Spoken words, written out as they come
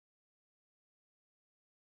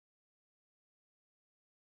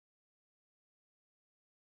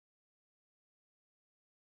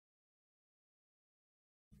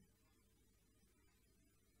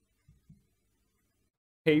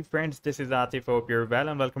Hey friends, this is Atif. Hope you're well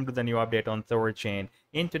and welcome to the new update on THORChain.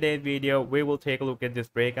 In today's video, we will take a look at this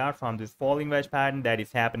breakout from this falling wedge pattern that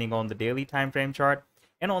is happening on the daily time frame chart,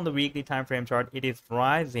 and on the weekly time frame chart, it is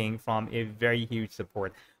rising from a very huge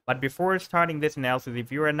support. But before starting this analysis,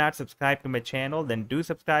 if you are not subscribed to my channel, then do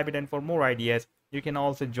subscribe it, and for more ideas, you can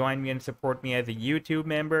also join me and support me as a YouTube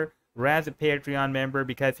member or as a Patreon member,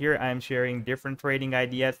 because here I am sharing different trading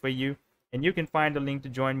ideas for you. And you can find the link to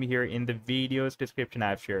join me here in the video's description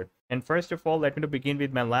I've shared. And first of all, let me begin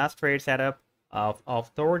with my last trade setup of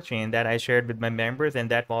THORChain that I shared with my members, and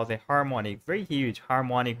that was a harmonic, very huge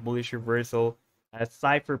harmonic bullish reversal, a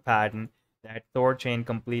cipher pattern that THORChain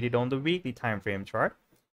completed on the weekly time frame chart.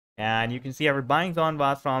 And you can see our buying zone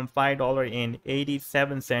was from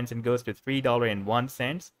 $5.87 and goes to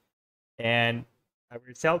 $3.01. And our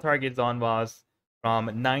sell target zone was from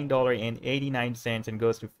 $9.89 and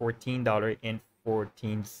goes to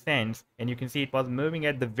 $14.14. And you can see it was moving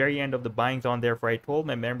at the very end of the buying zone. Therefore, I told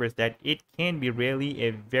my members that it can be really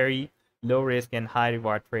a very low risk and high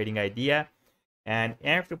reward trading idea. And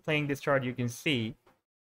after playing this chart, you can see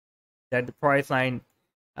that the price line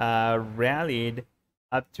rallied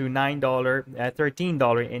up to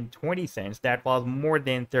 $13.20. That was more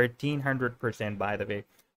than 1,300%, by the way.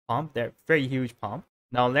 Pump, that very huge pump.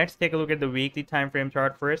 Now let's take a look at the weekly time frame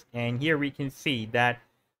chart first, and here we can see that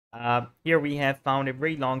here we have found a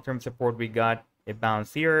very long-term support. We got a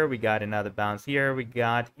bounce here, we got another bounce here, we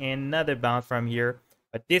got another bounce from here,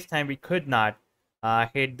 but this time we could not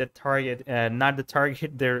hit the target, not the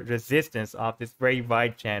target, the resistance of this very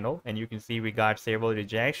wide channel. And you can see we got several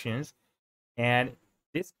rejections, and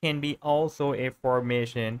this can be also a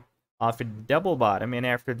formation of a double bottom. And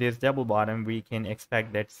after this double bottom, we can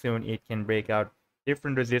expect that soon it can break out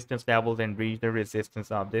different resistance levels and reach the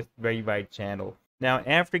resistance of this very wide channel. Now,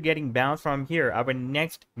 after getting bounced from here, our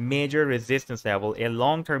next major resistance level, a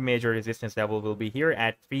long-term major resistance level, will be here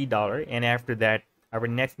at $3. And after that, our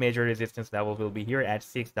next major resistance level will be here at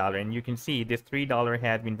 $6. And you can see this $3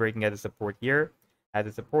 has been breaking as a support here, as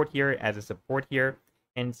a support here, as a support here.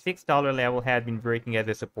 And $6 level has been breaking as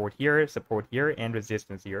a support here, and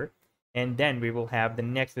resistance here. And then we will have the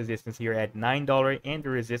next resistance here at $9 and the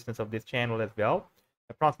resistance of this channel as well,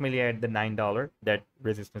 approximately at the $9 that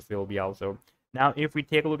resistance will be also. Now, if we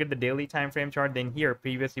take a look at the daily time frame chart, then here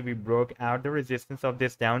previously we broke out the resistance of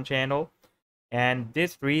this down channel, and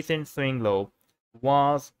this recent swing low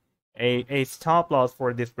was a stop loss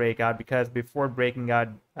for this breakout, because before breaking out,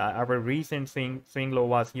 our recent swing low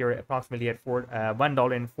was here approximately at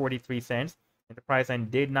 $1.43, and the price line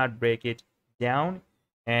did not break it down.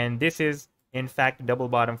 And this is in fact double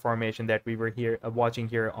bottom formation that we were here watching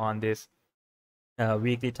here on this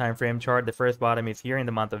weekly time frame chart. The first bottom is here in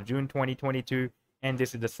the month of June 2022, and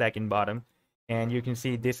this is the second bottom. And you can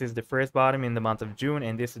see this is the first bottom in the month of June,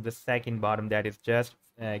 and this is the second bottom that is just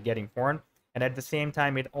getting formed. And at the same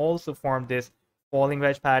time, it also formed this falling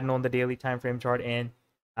wedge pattern on the daily time frame chart. And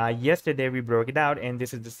yesterday we broke it out, and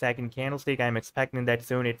this is the second candlestick. I'm expecting that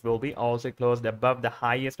soon it will be also closed above the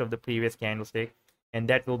highest of the previous candlestick, and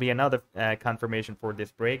that will be another confirmation for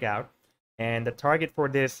this breakout. And the target for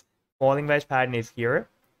this falling wedge pattern is here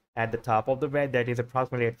at the top of the wedge, that is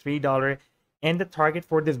approximately at $3. And the target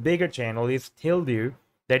for this bigger channel is still due,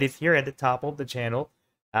 that is here at the top of the channel,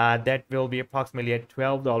 that will be approximately at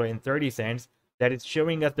 $12.30. That is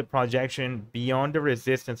showing us the projection beyond the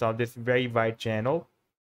resistance of this very wide channel.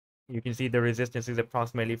 You can see the resistance is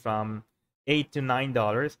approximately from $8 to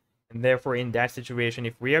 $9. And therefore, in that situation,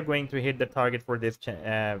 if we are going to hit the target for this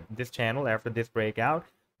channel after this breakout,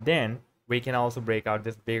 then we can also break out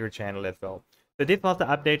this bigger channel as well. So this was the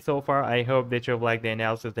update so far. I hope that you've liked the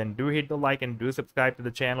analysis. Then do hit the like and do subscribe to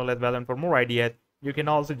the channel as well. And for more ideas, you can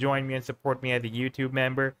also join me and support me as a YouTube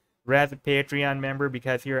member or as a Patreon member,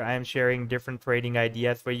 because here I am sharing different trading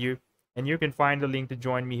ideas for you. And you can find the link to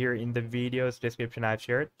join me here in the video's description I've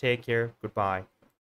shared. Take care. Goodbye.